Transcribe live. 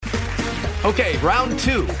Okay, round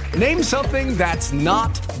two. Name something that's not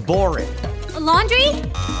boring. A laundry?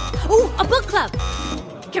 Ooh, a book club.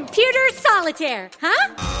 Computer solitaire,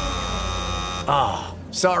 huh? Ah,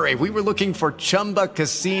 sorry, we were looking for Chumba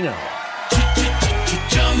Casino.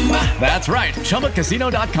 That's right,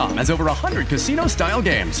 ChumbaCasino.com has over 100 casino-style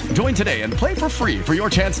games. Join today and play for free for your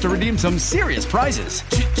chance to redeem some serious prizes.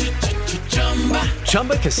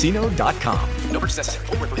 ChumbaCasino.com. No purchase necessary.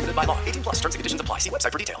 Void where prohibited by law. 18 plus. Terms and conditions apply. See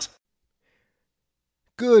website for details.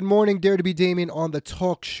 Good morning, Dare2BDamian on the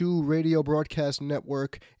Talk Shoe Radio Broadcast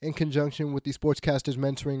Network in conjunction with the Sportscasters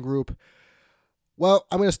Mentoring Group. Well,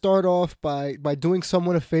 I'm going to start off by doing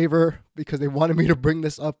someone a favor because they wanted me to bring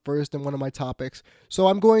this up first in one of my topics. So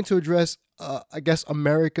I'm going to address,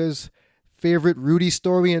 America's favorite Rudy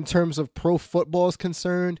story in terms of pro football is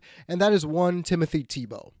concerned, and that is one Timothy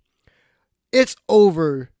Tebow. It's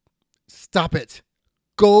over. Stop it.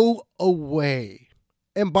 Go away.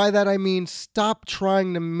 And by that I mean stop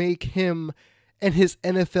trying to make him and his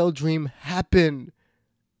NFL dream happen.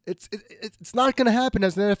 It's not going to happen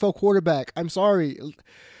as an NFL quarterback. I'm sorry.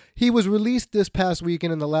 He was released this past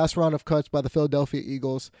weekend in the last round of cuts by the Philadelphia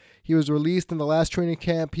Eagles. He was released in the last training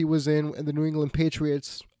camp he was in the New England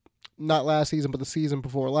Patriots, not last season, but the season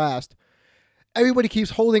before last. Everybody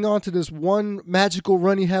keeps holding on to this one magical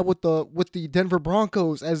run he had with the Denver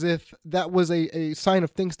Broncos as if that was a sign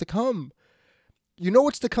of things to come. You know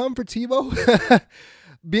what's to come for Tebow?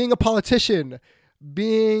 Being a politician,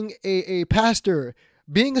 being a pastor,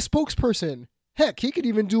 being a spokesperson. Heck, he could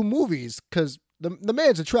even do movies because the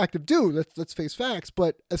man's an attractive dude. Let's face facts.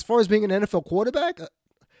 But as far as being an NFL quarterback,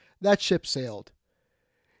 that ship sailed.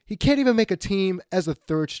 He can't even make a team as a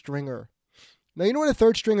third stringer. Now, you know what a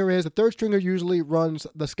third stringer is? The third stringer usually runs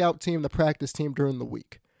the scout team, the practice team during the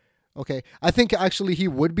week. Okay, I think actually he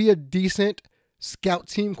would be a decent scout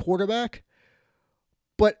team quarterback.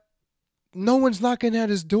 But no one's knocking at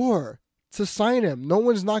his door to sign him. No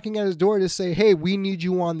one's knocking at his door to say, hey, we need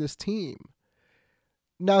you on this team.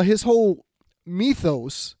 Now, his whole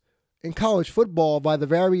mythos in college football by the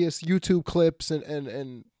various YouTube clips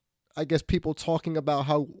and I guess people talking about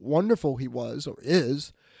how wonderful he was or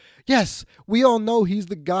is. Yes, we all know he's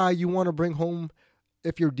the guy you want to bring home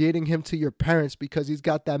if you're dating him to your parents because he's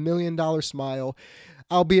got that $1 million smile.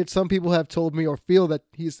 Albeit some people have told me or feel that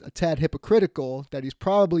he's a tad hypocritical, that he's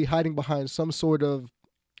probably hiding behind some sort of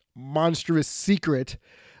monstrous secret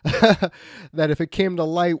that if it came to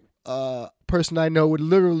light, a person I know would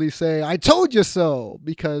literally say, I told you so,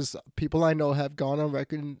 because people I know have gone on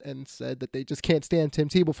record and said that they just can't stand Tim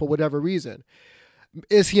Tebow for whatever reason.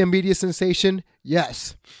 Is he a media sensation?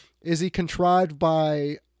 Yes. Is he contrived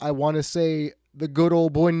by, I want to say, the good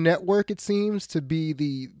old boy network, it seems, to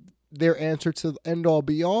be their answer to the end-all,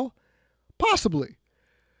 be-all? Possibly.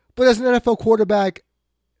 But as an NFL quarterback,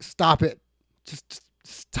 stop it. Just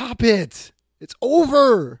stop it. It's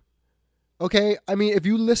over. Okay? I mean, if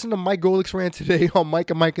you listen to Mike Golick's rant today on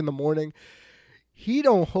Mike and Mike in the Morning, he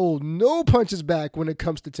don't hold no punches back when it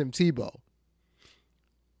comes to Tim Tebow.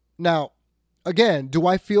 Now, again, do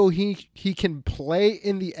I feel he can play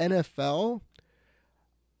in the NFL?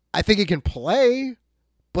 I think he can play,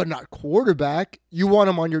 but not quarterback. You want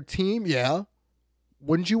him on your team? Yeah.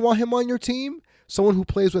 Wouldn't you want him on your team? Someone who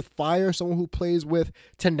plays with fire, someone who plays with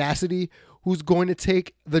tenacity, who's going to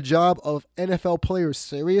take the job of NFL players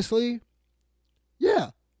seriously? Yeah.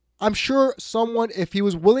 I'm sure someone, if he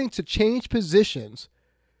was willing to change positions,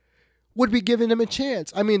 would be giving him a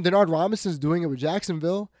chance. I mean, Denard Robinson's doing it with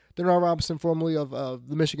Jacksonville. Denard Robinson, formerly of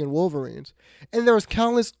the Michigan Wolverines. And there was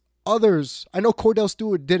countless others. I know Cordell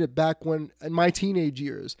Stewart did it back when, in my teenage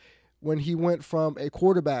years, when he went from a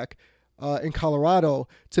quarterback in Colorado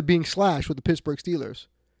to being slashed with the Pittsburgh Steelers.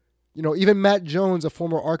 You know, even Matt Jones, a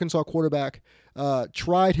former Arkansas quarterback,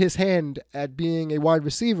 tried his hand at being a wide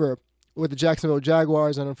receiver with the Jacksonville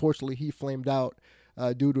Jaguars, and unfortunately he flamed out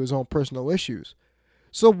due to his own personal issues.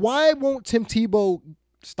 So why won't Tim Tebow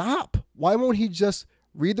stop? Why won't he just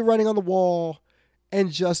read the writing on the wall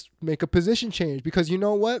and just make a position change? Because you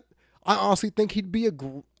know what? I honestly think he'd be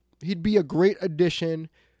a great addition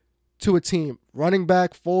to a team. Running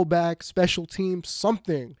back, fullback, special team,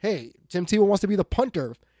 something. Hey, Tim Tebow wants to be the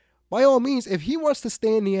punter. By all means, if he wants to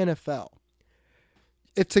stay in the NFL,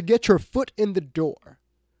 if to get your foot in the door,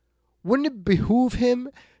 wouldn't it behoove him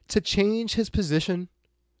to change his position?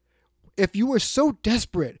 If you were so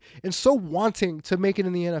desperate and so wanting to make it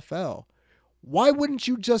in the NFL, why wouldn't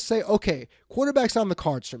you just say, okay, quarterback's on the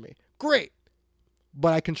cards for me. Great.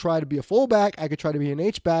 But I can try to be a fullback. I could try to be an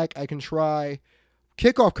H-back. I can try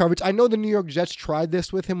kickoff coverage. I know the New York Jets tried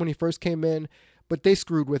this with him when he first came in, but they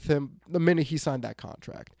screwed with him the minute he signed that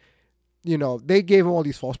contract. they gave him all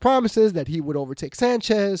these false promises that he would overtake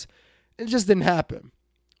Sanchez. It just didn't happen.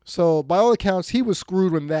 So by all accounts, he was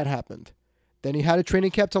screwed when that happened. Then he had a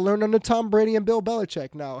training camp to learn under Tom Brady and Bill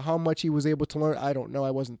Belichick. Now, how much he was able to learn, I don't know.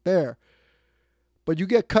 I wasn't there. But you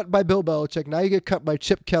get cut by Bill Belichick. Now you get cut by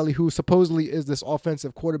Chip Kelly, who supposedly is this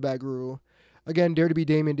offensive quarterback guru. Again, Dare to be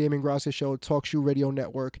Damian Grassi Show, Talk Shoe Radio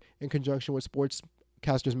Network, in conjunction with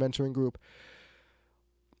Sportscasters Mentoring Group.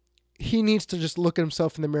 He needs to just look at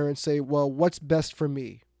himself in the mirror and say, well, what's best for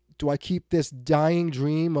me? Do I keep this dying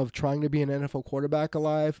dream of trying to be an NFL quarterback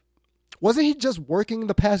alive? Wasn't he just working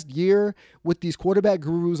the past year with these quarterback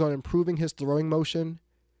gurus on improving his throwing motion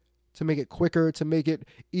to make it quicker, to make it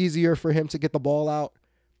easier for him to get the ball out?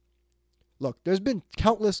 Look, there's been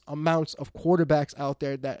countless amounts of quarterbacks out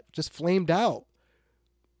there that just flamed out.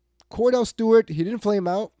 Cordell Stewart, he didn't flame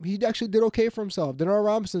out. He actually did okay for himself. Denard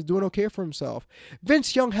Robinson's doing okay for himself.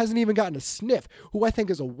 Vince Young hasn't even gotten a sniff, who I think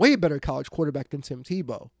is a way better college quarterback than Tim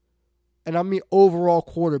Tebow. And I mean overall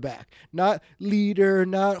quarterback. Not leader,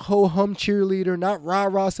 not ho-hum cheerleader, not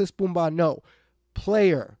rah-rah sis boomba. No.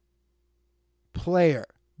 Player.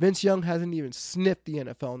 Vince Young hasn't even sniffed the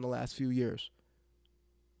NFL in the last few years.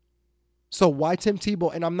 So why Tim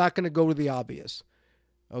Tebow? And I'm not going to go to the obvious.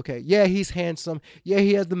 Okay, yeah, he's handsome. Yeah,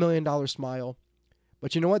 he has the $1 million smile.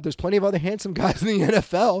 But you know what? There's plenty of other handsome guys in the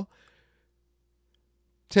NFL.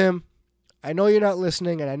 Tim, I know you're not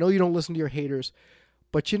listening, and I know you don't listen to your haters.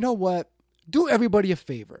 But you know what? Do everybody a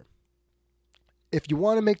favor. If you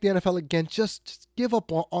want to make the NFL again, just give up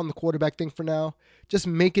on the quarterback thing for now. Just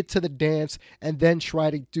make it to the dance and then try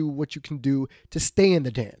to do what you can do to stay in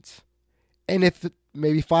the dance. And if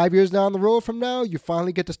maybe 5 years down the road from now, you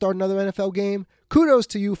finally get to start another NFL game, kudos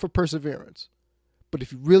to you for perseverance. But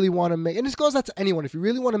if you really want to make, and this goes out to anyone, if you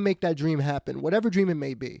really want to make that dream happen, whatever dream it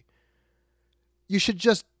may be, you should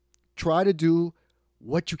just try to do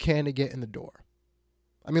what you can to get in the door.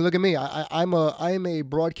 I mean, look at me. I am a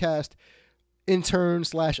broadcast intern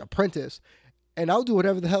 / apprentice, and I'll do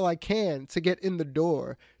whatever the hell I can to get in the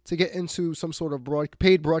door, to get into some sort of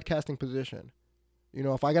paid broadcasting position.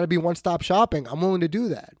 If I got to be one-stop shopping, I'm willing to do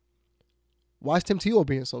that. Why is Tim Tebow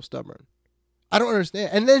being so stubborn? I don't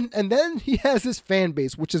understand. And then he has this fan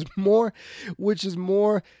base, which is more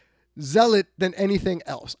zealot than anything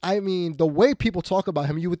else. I mean, the way people talk about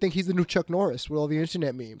him, you would think he's the new Chuck Norris with all the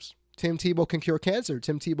internet memes. Tim Tebow can cure cancer.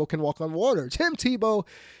 Tim Tebow can walk on water. Tim Tebow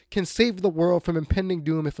can save the world from impending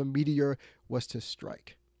doom if a meteor was to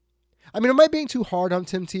strike. I mean, am I being too hard on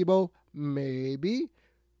Tim Tebow? Maybe.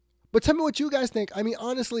 But tell me what you guys think. I mean,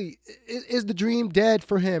 honestly, is the dream dead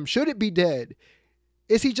for him? Should it be dead?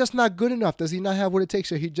 Is he just not good enough? Does he not have what it takes?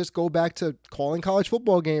 Should he just go back to calling college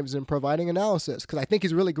football games and providing analysis? Because I think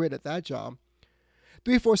he's really great at that job.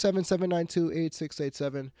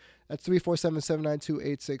 347-792-8687. That's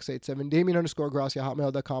 347-792-8687. Damian_Grassi at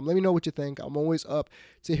hotmail.com. Let me know what you think. I'm always up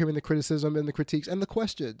to hearing the criticism and the critiques and the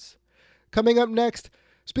questions. Coming up next,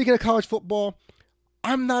 speaking of college football,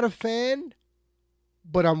 I'm not a fan,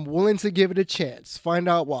 but I'm willing to give it a chance. Find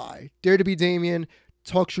out why. Dare to be Damian,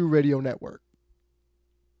 Talk Shoe Radio Network.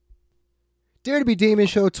 Dare to be Damian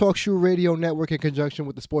Show, Talk Shoe Radio Network in conjunction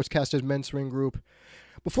with the Sportscasters Mentoring Group.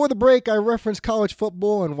 Before the break, I referenced college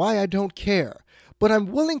football and why I don't care, but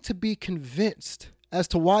I'm willing to be convinced as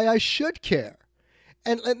to why I should care.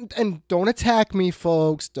 And don't attack me,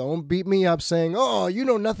 folks. Don't beat me up saying, oh, you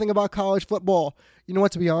know nothing about college football. You know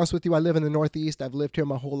what, to be honest with you, I live in the Northeast. I've lived here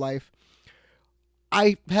my whole life.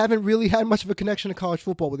 I haven't really had much of a connection to college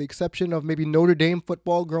football with the exception of maybe Notre Dame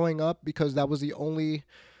football growing up because that was the only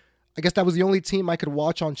team I could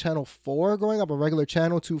watch on Channel 4 growing up, a regular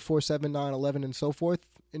channel, 2, 4, 7, 9, 11, and so forth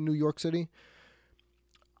in New York City.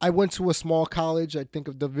 I went to a small college, I think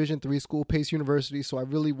of Division III school, Pace University, so I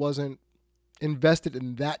really wasn't invested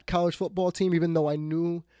in that college football team, even though I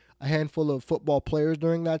knew a handful of football players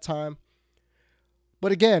during that time.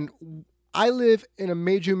 But again, I live in a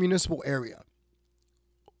major municipal area.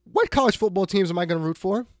 What college football teams am I going to root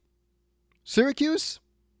for? Syracuse?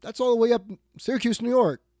 That's all the way up Syracuse, New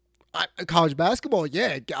York. College basketball,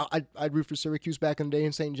 yeah. I'd root for Syracuse back in the day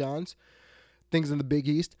in St. John's. Things in the Big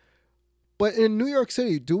East. But in New York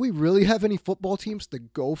City, do we really have any football teams to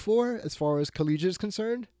go for as far as collegiate is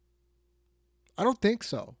concerned? I don't think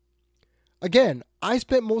so. Again, I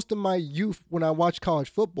spent most of my youth when I watched college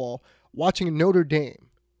football watching Notre Dame.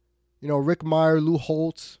 Rick Meyer, Lou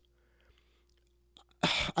Holtz.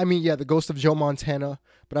 I mean, yeah, the ghost of Joe Montana,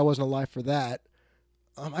 but I wasn't alive for that.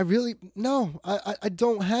 I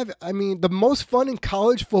don't have it. I mean, the most fun in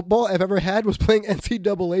college football I've ever had was playing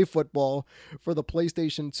NCAA football for the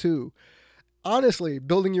PlayStation 2. honestly,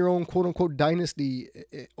 building your own quote unquote dynasty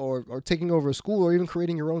or taking over a school or even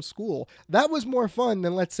creating your own school, that was more fun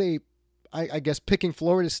than, let's say, I guess picking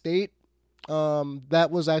Florida State. That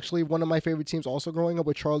was actually one of my favorite teams also growing up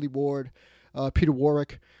with Charlie Ward, Peter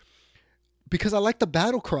Warwick, because I like the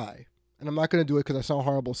battle cry. And I'm not going to do it because I sound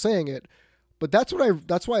horrible saying it, but that's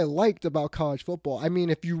what I liked about college football. I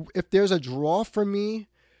mean, if there's a draw for me,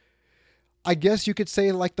 I guess you could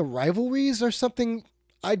say like the rivalries or something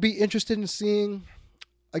I'd be interested in seeing.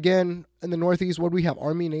 Again, in the Northeast, what do we have?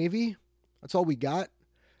 Army, Navy? That's all we got.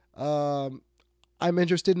 I'm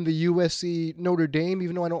interested in the USC Notre Dame,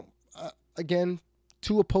 even though I don't, again,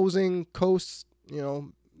 two opposing coasts,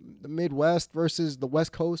 the Midwest versus the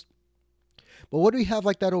West Coast. But what do we have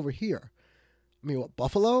like that over here? I mean, what,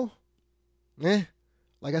 Buffalo?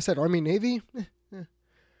 Like I said, Army, Navy?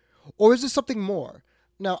 Or is this something more?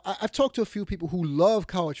 Now, I've talked to a few people who love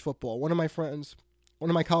college football. One of my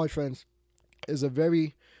college friends is a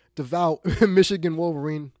very devout Michigan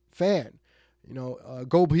Wolverine fan.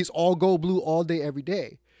 He's all go blue all day, every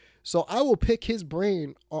day. So I will pick his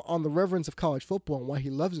brain on the reverence of college football and why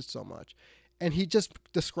he loves it so much. And he just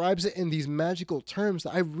describes it in these magical terms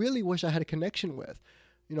that I really wish I had a connection with.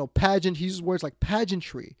 Pageant, he uses words like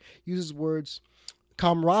pageantry, he uses words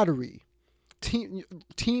camaraderie,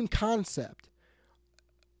 team concept.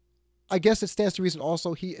 I guess it stands to reason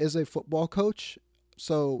also he is a football coach,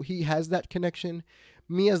 so he has that connection.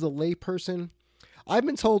 Me as a layperson, I've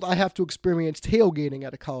been told I have to experience tailgating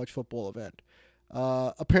at a college football event.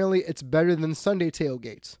 Apparently it's better than Sunday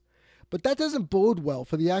tailgates. But that doesn't bode well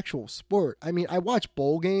for the actual sport. I mean, I watch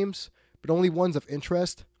bowl games, but only ones of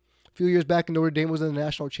interest. A few years back, Notre Dame was in the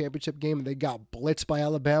national championship game, and they got blitzed by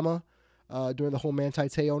Alabama during the whole Manti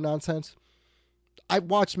Te'o nonsense. I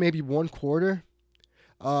watched maybe one quarter.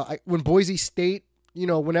 When Boise State,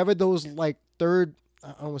 whenever those like I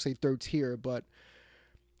don't want to say third tier, but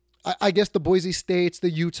I guess the Boise States, the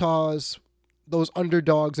Utahs, those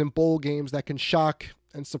underdogs in bowl games that can shock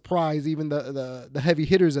and surprise even the heavy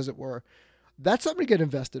hitters, as it were. That's something to get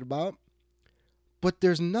invested about. But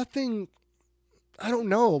there's nothing, I don't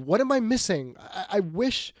know. What am I missing? I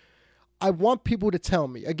want people to tell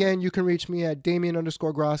me. Again, you can reach me at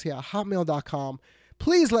Damian_Grassi at hotmail.com.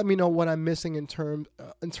 Please let me know what I'm missing in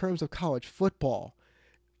terms of college football.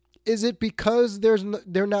 Is it because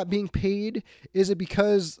they're not being paid? Is it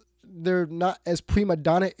because they're not as prima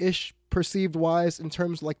donna-ish perceived wise in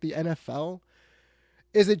terms like the NFL?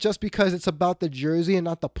 Is it just because it's about the jersey and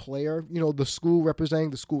not the player? The school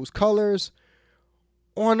representing the school's colors?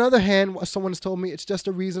 Or on the other hand, someone has told me it's just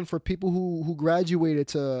a reason for people who graduated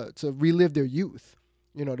to relive their youth,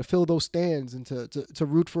 to fill those stands and to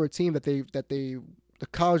root for a team that the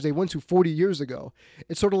college they went to 40 years ago.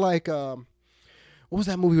 It's sort of like, what was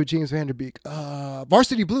that movie with James Van Der Beek?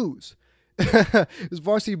 Varsity Blues. It was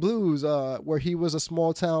Varsity Blues, where he was a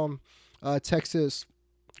small town Texas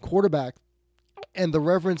quarterback. And the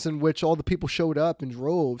reverence in which all the people showed up in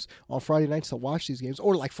droves on Friday nights to watch these games,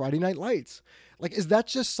 or like Friday Night Lights. Like, is that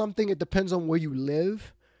just something, it depends on where you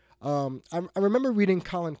live? I remember reading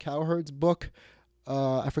Colin Cowherd's book,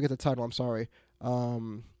 I forget the title, I'm sorry,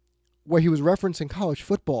 where he was referencing college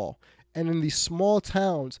football. And in these small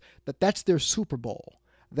towns, that's their Super Bowl.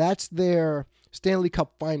 That's their Stanley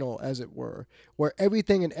Cup final, as it were, where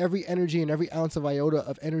everything and every energy and every ounce of iota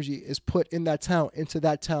of energy is put in that town, into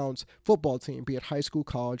that town's football team, be it high school,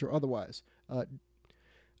 college, or otherwise.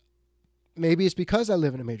 Maybe it's because I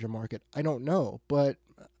live in a major market. I don't know. But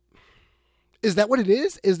is that what it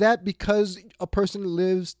is? Is that because a person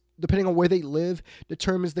lives, depending on where they live,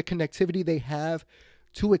 determines the connectivity they have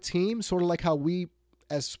to a team? Sort of like how we,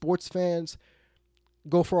 as sports fans,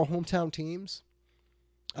 go for our hometown teams?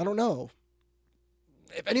 I don't know.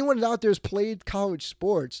 If anyone out there has played college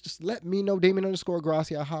sports, just let me know.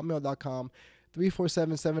 Damian_Grassi at hotmail.com.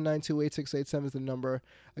 347-792-8687 is the number.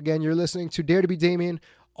 Again, you're listening to Dare to Be Damian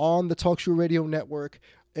on the Talk Show Radio Network,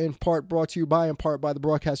 in part brought to you by, in part by the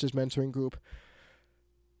Broadcasters Mentoring Group.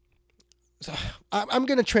 So I'm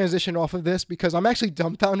going to transition off of this because I'm actually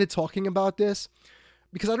dumbfounded talking about this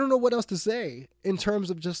because I don't know what else to say in terms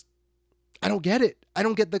of just, I don't get it. I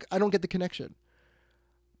don't get the connection.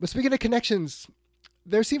 But speaking of connections,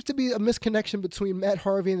 there seems to be a misconnection between Matt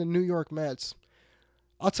Harvey and the New York Mets.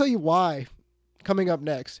 I'll tell you why coming up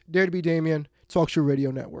next. Dare to Be Damian, Talk Show Radio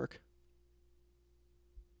Network.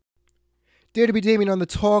 Dare to Be Damian on the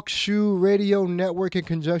Talk Shoe Radio Network in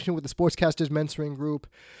conjunction with the Sportscasters Mentoring Group.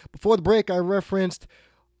 Before the break, I referenced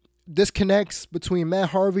disconnects between Matt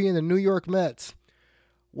Harvey and the New York Mets.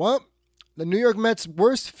 Well, the New York Mets'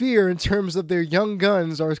 worst fear in terms of their young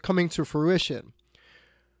guns are coming to fruition.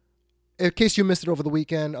 in case you missed it over the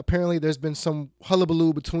weekend, apparently there's been some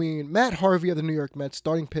hullabaloo between Matt Harvey of the New York Mets,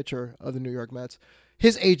 starting pitcher of the New York Mets,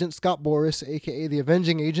 his agent, Scott Boras, a.k.a. the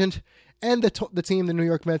Avenging Agent, and the team, the New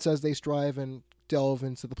York Mets, as they strive and delve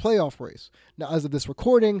into the playoff race. Now, as of this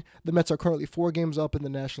recording, the Mets are currently 4 games up in the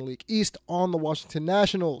National League East on the Washington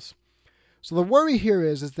Nationals. So the worry here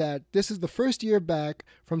is that this is the first year back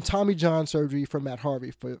from Tommy John surgery for Matt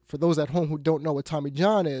Harvey. For those at home who don't know what Tommy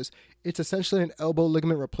John is, it's essentially an elbow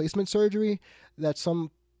ligament replacement surgery that some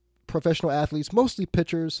professional athletes, mostly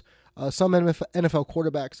pitchers, some NFL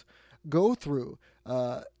quarterbacks, go through.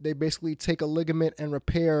 They basically take a ligament and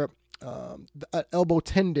repair the elbow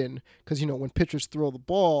tendon because, when pitchers throw the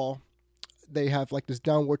ball, they have like this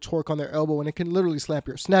downward torque on their elbow and it can literally snap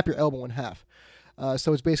your elbow in half.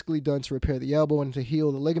 So it's basically done to repair the elbow and to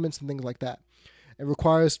heal the ligaments and things like that. It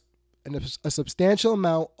requires a substantial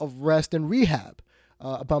amount of rest and rehab,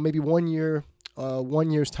 about maybe 1 year's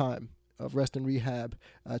time of rest and rehab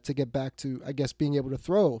to get back to, I guess, being able to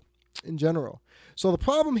throw in general. So the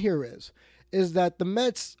problem here is that the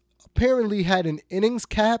Mets apparently had an innings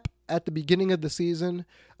cap at the beginning of the season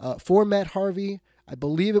for Matt Harvey. I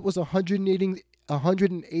believe it was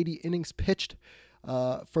 180 innings pitched.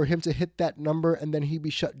 For him to hit that number and then he'd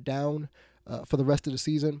be shut down for the rest of the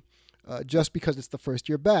season just because it's the first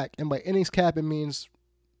year back. And by innings cap, it means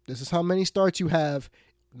this is how many starts you have.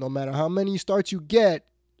 No matter how many starts you get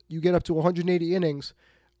up to 180 innings,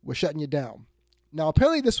 we're shutting you down. Now,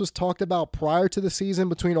 apparently this was talked about prior to the season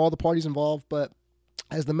between all the parties involved, but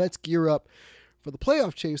as the Mets gear up for the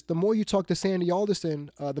playoff chase, the more you talk to Sandy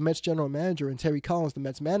Alderson, the Mets general manager, and Terry Collins, the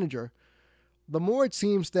Mets manager, the more it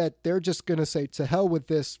seems that they're just going to say, to hell with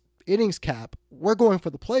this innings cap, we're going for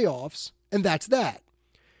the playoffs, and that's that.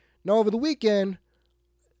 Now, over the weekend,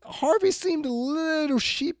 Harvey seemed a little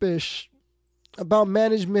sheepish about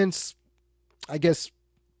management's, I guess,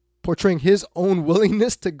 portraying his own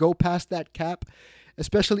willingness to go past that cap,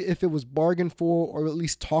 especially if it was bargained for or at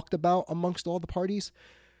least talked about amongst all the parties.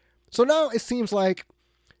 So now it seems like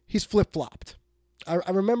he's flip-flopped. I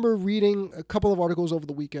remember reading a couple of articles over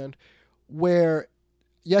the weekend where,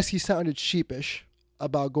 yes, he sounded sheepish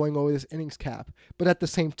about going over this innings cap, but at the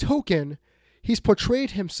same token, he's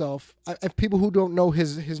portrayed himself, people who don't know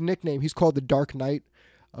his nickname, he's called the Dark Knight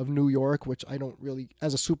of New York, which I don't really,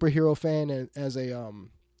 as a superhero fan and as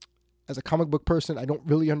a comic book person, I don't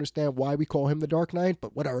really understand why we call him the Dark Knight,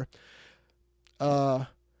 but whatever.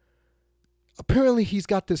 Apparently he's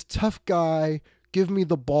got this tough guy, give me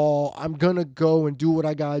the ball, I'm gonna go and do what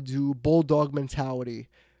I gotta do, bulldog mentality.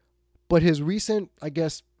 But his recent, I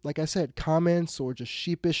guess, like I said, comments or just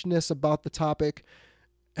sheepishness about the topic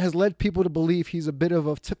has led people to believe he's a bit of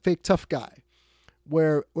a fake tough guy.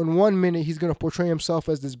 Where in 1 minute he's going to portray himself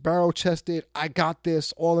as this barrel-chested, I got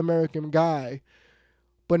this, all-American guy.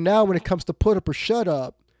 But now when it comes to put up or shut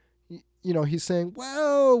up, he's saying,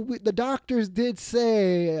 well, the doctors did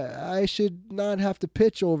say I should not have to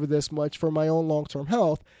pitch over this much for my own long-term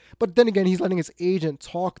health. But then again, he's letting his agent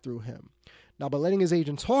talk through him. Now, by letting his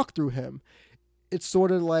agent talk through him, it's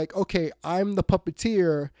sort of like, okay, I'm the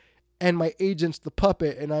puppeteer and my agent's the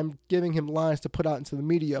puppet and I'm giving him lines to put out into the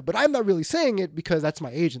media. But I'm not really saying it because that's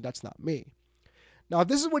my agent. That's not me. Now, if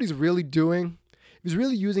this is what he's really doing, if he's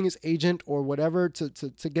really using his agent or whatever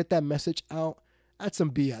to get that message out, that's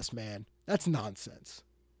some BS, man. That's nonsense.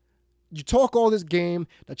 You talk all this game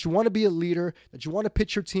that you want to be a leader, that you want to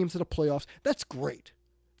pitch your team to the playoffs. That's great.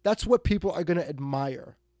 That's what people are going to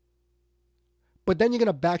admire. But then you're going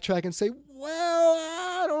to backtrack and say, well,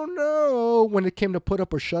 I don't know, when it came to put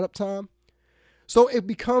up or shut up time. So it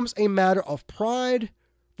becomes a matter of pride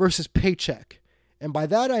versus paycheck. And by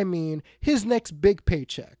that I mean his next big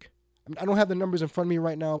paycheck. I don't have the numbers in front of me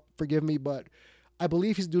right now, forgive me, but I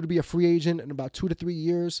believe he's due to be a free agent in about 2 to 3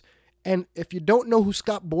 years. And if you don't know who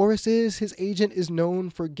Scott Boras is, his agent is known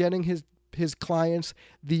for getting his clients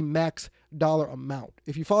the max dollar amount.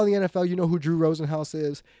 If you follow the NFL, you know who Drew Rosenhaus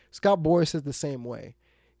is. Scott Boras is the same way.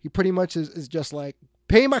 He pretty much is just like,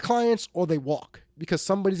 pay my clients or they walk, because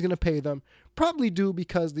somebody's going to pay them. Probably due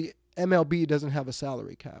because the MLB doesn't have a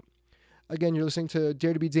salary cap. Again, you're listening to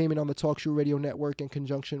Dare2BDamian on the Talk Show Radio Network in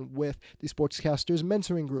conjunction with the Sportscasters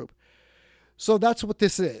Mentoring Group. So that's what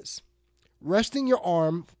this is. Resting your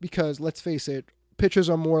arm, because let's face it, pitchers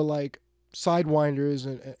are more like sidewinders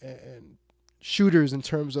and shooters in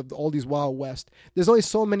terms of all these Wild West. There's only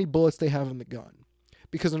so many bullets they have in the gun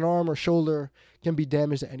because an arm or shoulder can be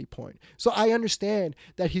damaged at any point. So I understand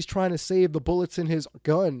that he's trying to save the bullets in his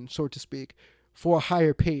gun, so to speak, for a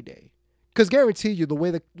higher payday. Because guarantee you,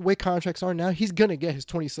 the way contracts are now, he's going to get his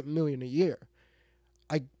 $27 million a year.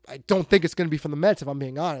 I don't think it's going to be from the Mets, if I'm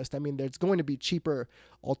being honest. I mean, there's going to be cheaper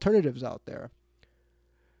alternatives out there.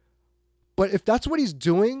 But if that's what he's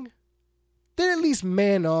doing, then at least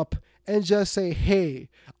man up and just say, hey,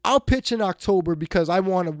 I'll pitch in October because I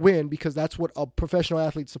want to win, because that's what a professional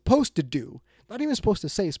athlete's supposed to do. Not even supposed to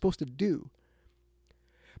say, supposed to do.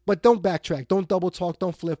 But don't backtrack. Don't double talk.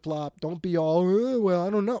 Don't flip-flop. Don't be all, well, I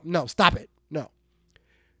don't know. No, stop it. No.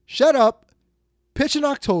 Shut up. Pitch in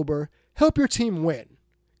October. Help your team win.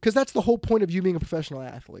 Because that's the whole point of you being a professional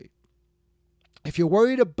athlete. If you're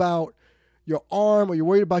worried about your arm or you're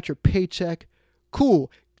worried about your paycheck,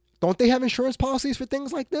 cool. Don't they have insurance policies for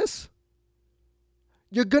things like this?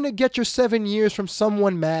 You're going to get your 7 years from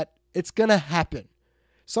someone, Matt. It's going to happen.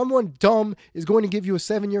 Someone dumb is going to give you a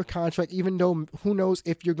 7-year contract, even though who knows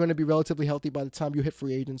if you're going to be relatively healthy by the time you hit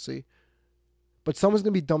free agency. But someone's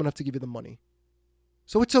going to be dumb enough to give you the money.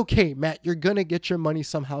 So it's okay, Matt. You're going to get your money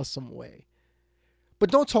somehow, some way. But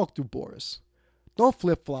don't talk through Boris. Don't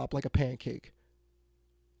flip-flop like a pancake.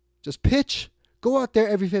 Just pitch. Go out there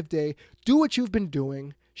every 5th day. Do what you've been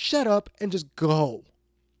doing. Shut up and just go.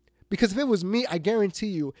 Because if it was me, I guarantee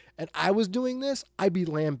you, and I was doing this, I'd be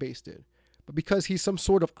lambasted. But because he's some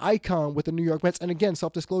sort of icon with the New York Mets, and again,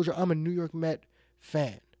 self-disclosure, I'm a New York Met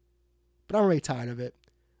fan. But I'm already tired of it.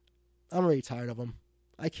 I'm already tired of him.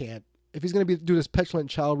 I can't. If he's going to do this petulant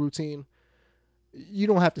child routine, you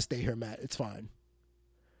don't have to stay here, Matt. It's fine.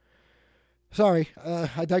 Sorry,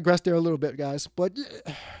 I digressed there a little bit, guys. But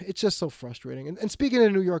it's just so frustrating. And speaking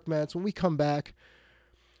of New York Mets, when we come back,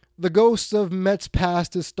 the ghost of Mets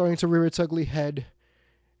past is starting to rear its ugly head.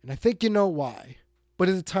 And I think you know why. But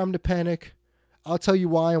is it time to panic? I'll tell you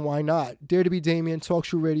why and why not. Dare to be Damian, Talk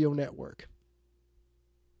Shoe Radio Network.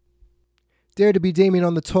 Dare to be Damian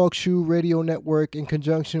on the Talk Shoe Radio Network in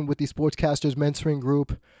conjunction with the Sportscasters Mentoring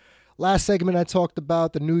Group. Last segment I talked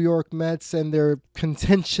about the New York Mets and their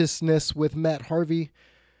contentiousness with Matt Harvey.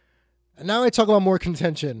 And now I talk about more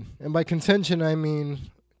contention. And by contention, I mean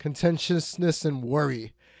contentiousness and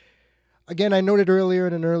worry. Again, I noted earlier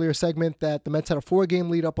in an earlier segment that the Mets had a 4-game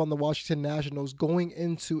lead up on the Washington Nationals going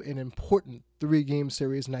into an important 3-game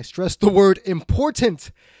series. And I stress the word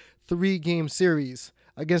important 3-game series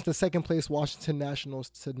against the second-place Washington Nationals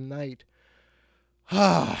tonight.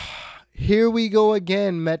 Here we go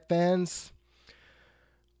again, Met fans.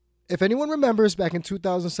 If anyone remembers, back in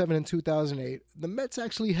 2007 and 2008, the Mets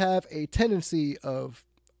actually have a tendency of,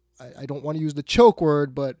 I don't want to use the choke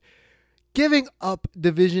word, but giving up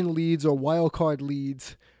division leads or wild card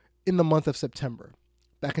leads in the month of September.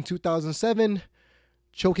 Back in 2007,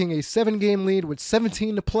 choking a 7-game lead with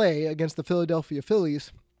 17 to play against the Philadelphia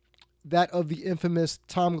Phillies, that of the infamous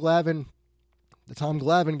Tom Glavine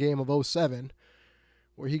game of 2007,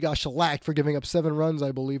 where he got shellacked for giving up 7 runs,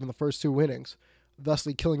 I believe, in the first 2 innings,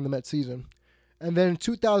 thusly killing the Mets season. And then in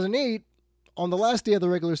 2008, on the last day of the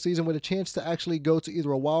regular season, with a chance to actually go to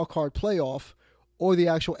either a wild card playoff or the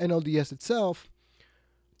actual NLDS itself,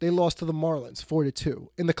 they lost to the Marlins 4-2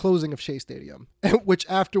 in the closing of Shea Stadium, which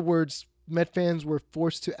afterwards Met fans were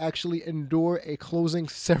forced to actually endure a closing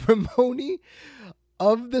ceremony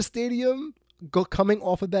of the stadium coming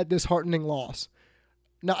off of that disheartening loss.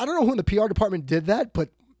 Now, I don't know who in the PR department did that, but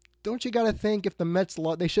don't you got to think if the Mets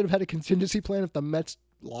lost, they should have had a contingency plan if the Mets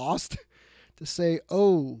lost to say,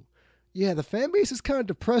 oh, yeah, the fan base is kind of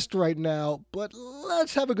depressed right now, but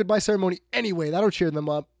let's have a goodbye ceremony anyway. That'll cheer them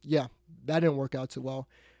up. Yeah, that didn't work out too well.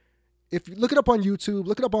 If you look it up on YouTube,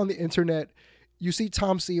 look it up on the internet, you see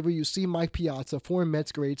Tom Seaver, you see Mike Piazza, former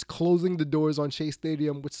Mets greats, closing the doors on Shea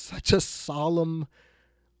Stadium with such a solemn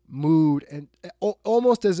mood and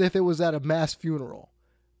almost as if it was at a mass funeral.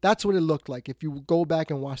 That's what it looked like if you go back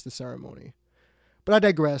and watch the ceremony. But I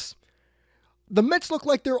digress. The Mets look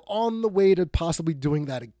like they're on the way to possibly doing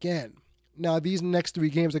that again. Now, these next 3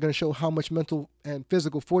 games are going to show how much mental and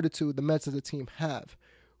physical fortitude the Mets as a team have.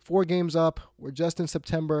 4 games up. We're just in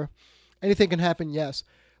September. Anything can happen, yes.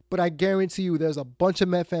 But I guarantee you there's a bunch of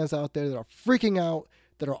Met fans out there that are freaking out,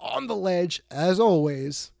 that are on the ledge, as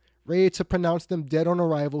always, ready to pronounce them dead on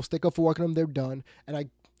arrival, stick a fork in them, they're done.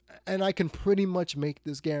 And I can pretty much make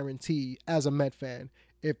this guarantee as a Met fan.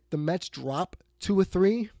 If the Mets drop 2 or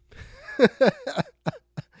 3,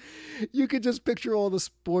 you could just picture all the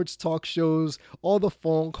sports talk shows, all the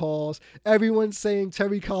phone calls, everyone saying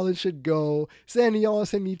Terry Collins should go, Sandy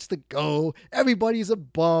Allison needs to go, everybody's a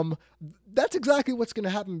bum. That's exactly what's going to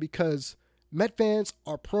happen because Met fans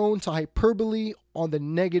are prone to hyperbole on the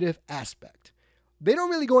negative aspect. They don't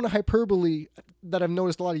really go into hyperbole that I've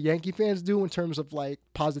noticed a lot of Yankee fans do in terms of like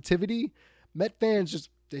positivity. Met fans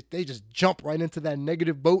they just jump right into that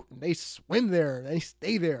negative boat and they swim there and they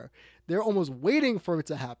stay there. They're almost waiting for it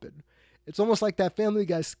to happen. It's almost like that Family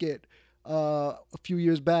Guy skit a few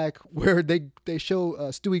years back where they show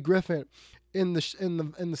Stewie Griffin in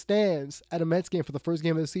the stands at a Mets game for the first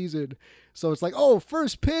game of the season. So it's like, oh,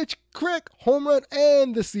 first pitch, crick, home run,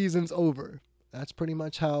 and the season's over. That's pretty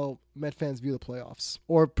much how Met fans view the playoffs,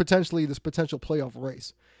 or potentially this potential playoff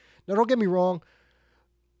race. Now, don't get me wrong.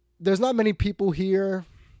 There's not many people here.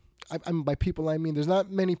 By people, I mean there's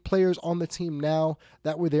not many players on the team now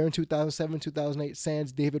that were there in 2007, 2008,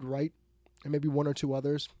 sans David Wright, and maybe one or two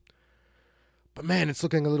others. But man, it's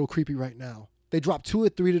looking a little creepy right now. They dropped 2 or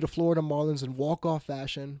 3 to the Florida Marlins in walk-off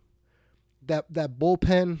fashion. That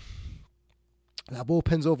bullpen's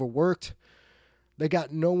overworked. They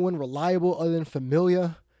got no one reliable other than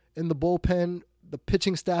Familia in the bullpen. The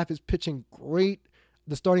pitching staff is pitching great.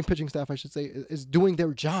 The starting pitching staff, I should say, is doing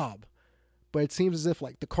their job. But it seems as if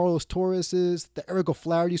like the Carlos Torreses, the Eric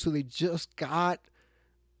O'Flaherty's who they just got,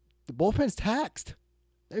 the bullpen's taxed.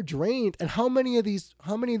 They're drained. And how many of these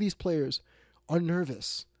players are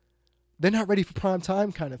nervous? They're not ready for prime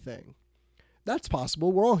time kind of thing. That's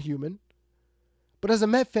possible. We're all human. But as a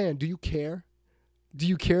Met fan, do you care? Do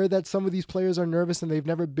you care that some of these players are nervous and they've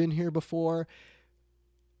never been here before?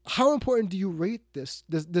 How important do you rate this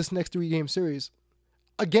next 3-game series?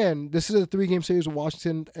 Again, this is a 3-game series with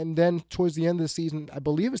Washington, and then towards the end of the season, I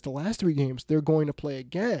believe it's the last 3 games, they're going to play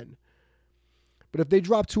again. But if they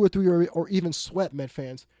drop 2 or 3 or even sweat, Met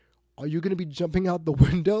fans, are you going to be jumping out the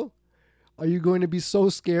window? Are you going to be so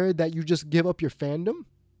scared that you just give up your fandom?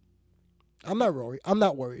 I'm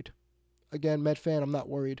not worried. Again, Met fan, I'm not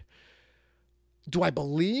worried. Do I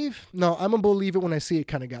believe? No, I'm a believe it when I see it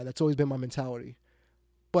kind of guy. That's always been my mentality.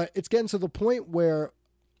 But it's getting to the point where,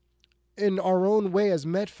 in our own way as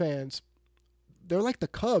Met fans, they're like the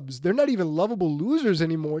Cubs. They're not even lovable losers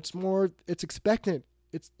anymore. It's expectant.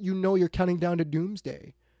 You're counting down to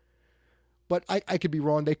doomsday. But I could be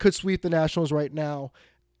wrong. They could sweep the Nationals right now,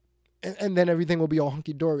 and then everything will be all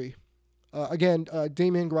hunky-dory. Again,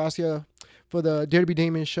 Damian Gracia for the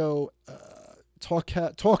Dare2BDamian show,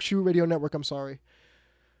 Talk Shoe Radio Network. I'm sorry.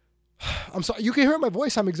 You can hear my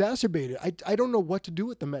voice. I'm exacerbated. I don't know what to do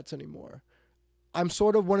with the Mets anymore. I'm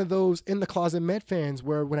sort of one of those in the closet Met fans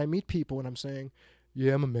where when I meet people and I'm saying,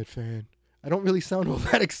 yeah, I'm a Met fan, I don't really sound all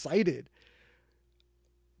that excited.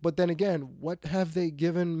 But then again, what have they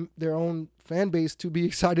given their own fan base to be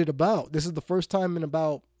excited about? This is the first time in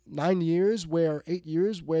about 8 years where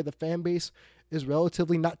the fan base is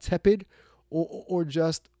relatively not tepid or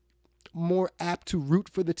just more apt to root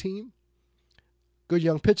for the team. Good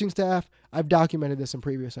young pitching staff. I've documented this in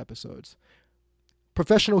previous episodes.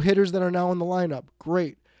 Professional hitters that are now in the lineup.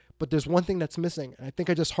 Great. But there's one thing that's missing, and I think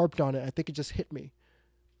I just harped on it. I think it just hit me.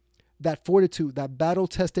 That fortitude, that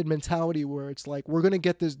battle-tested mentality where it's like, we're going to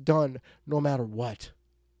get this done no matter what.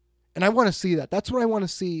 And I want to see that. That's what I want to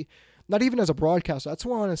see, not even as a broadcaster. That's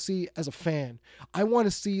what I want to see as a fan. I want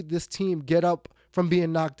to see this team get up from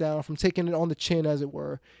being knocked down, from taking it on the chin, as it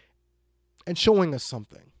were, and showing us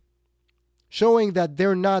something. Showing that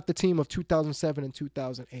they're not the team of 2007 and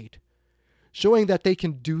 2008. Showing that they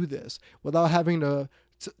can do this without having to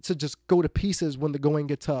just go to pieces when the going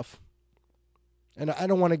gets tough. And I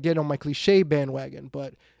don't want to get on my cliche bandwagon,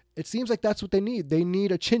 but it seems like that's what they need. They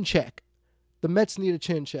need a chin check. The Mets need a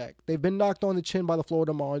chin check. They've been knocked on the chin by the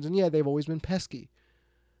Florida Marlins, and yeah, they've always been pesky.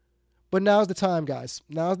 But now's the time, guys.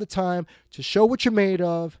 Now's the time to show what you're made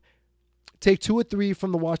of. Take 2 or 3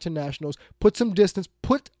 from the Washington Nationals. Put some distance.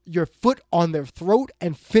 Put your foot on their throat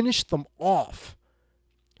and finish them off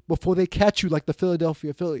before they catch you like the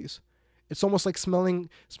Philadelphia Phillies. It's almost like smelling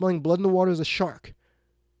blood in the water as a shark.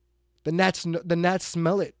 The Nats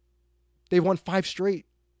smell it. They've won 5 straight.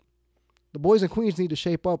 The boys and queens need to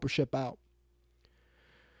shape up or ship out.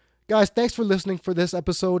 Guys, thanks for listening for this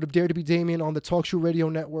episode of Dare2BDamian on the Talk Shoe Radio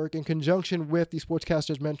Network in conjunction with the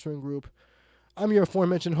Sportscasters Mentoring Group. I'm your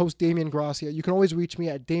aforementioned host, Damian Gracia. You can always reach me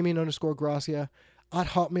at Damian_Gracia at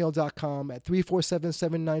hotmail.com at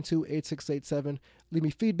 347-792-8687. Leave me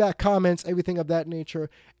feedback, comments, everything of that nature,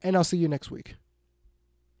 and I'll see you next week.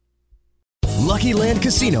 Lucky Land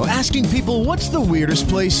Casino, asking people, what's the weirdest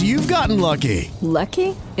place you've gotten lucky?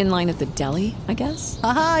 Lucky? In line at the deli, I guess?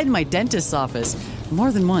 Aha, in my dentist's office.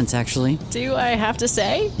 More than once, actually. Do I have to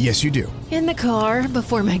say? Yes, you do. In the car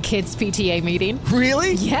before my kids' PTA meeting.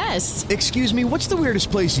 Really? Yes. Excuse me, what's the weirdest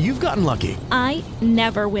place you've gotten lucky? I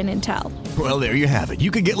never win and tell. Well, there you have it. You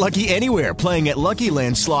can get lucky anywhere, playing at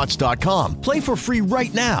LuckyLandSlots.com. Play for free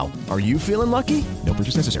right now. Are you feeling lucky? No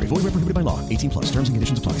purchase necessary. Void where prohibited by law. 18+. Terms and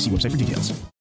conditions apply. See website for details.